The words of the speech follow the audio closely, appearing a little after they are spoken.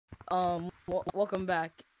Welcome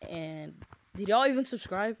back. And did y'all even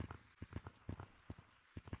subscribe?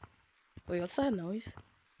 Wait, what's that noise?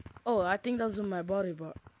 Oh, I think those are my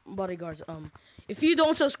bodyguards. If you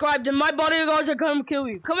don't subscribe, then my bodyguards are gonna kill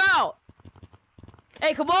you. Come out!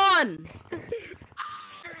 Hey, come on!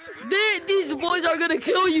 These boys are gonna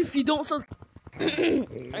kill you if you don't subscribe.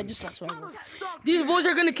 I just lost my voice. These boys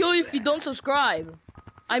are gonna kill you if you don't subscribe.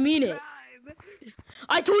 I mean it.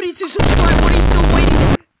 I told you to subscribe. What are you still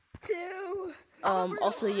waiting?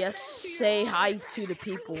 Also, yes, say hi to the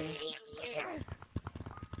people.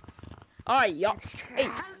 Alright, y'all. Hey,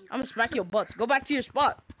 I'm gonna smack your butts. Go back to your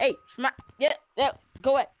spot. Hey, smack. Yeah,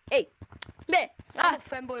 go ahead. Hey, man. I'm a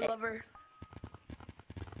fanboy lover.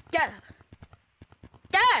 Yeah.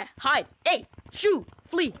 Hide. Hey, shoot.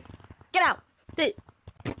 Flee. Get out. Get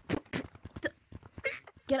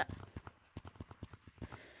out.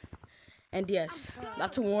 And yes,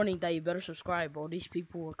 that's a warning that you better subscribe, or these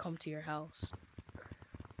people will come to your house.